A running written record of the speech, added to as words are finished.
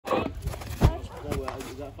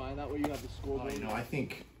that fine that way? You have the scoreboard. I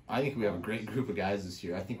think we have a great group of guys this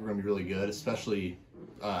year. I think we're going to be really good, especially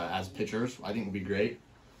as pitchers. I think we'll be great.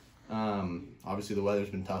 Obviously the weather's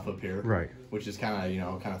been tough up here, right? Which is kind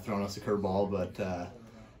of throwing us a curveball. But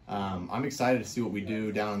I'm excited to see what we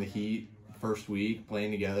do down in the heat. First week playing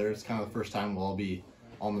together. It's kind of the first time we'll all be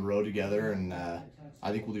on the road together, and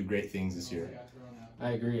I think we'll do great things this year.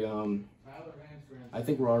 I agree. I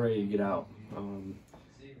think we're all ready to get out.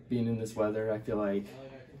 Being in this weather, I feel like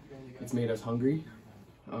it's made us hungry.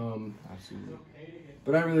 Absolutely.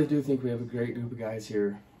 But I really do think we have a great group of guys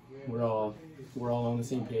here. We're all on the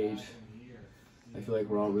same page. I feel like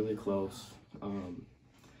we're all really close.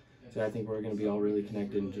 So I think we're going to be all really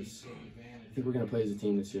connected, and I think we're going to play as a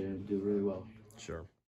team this year and do really well. Sure.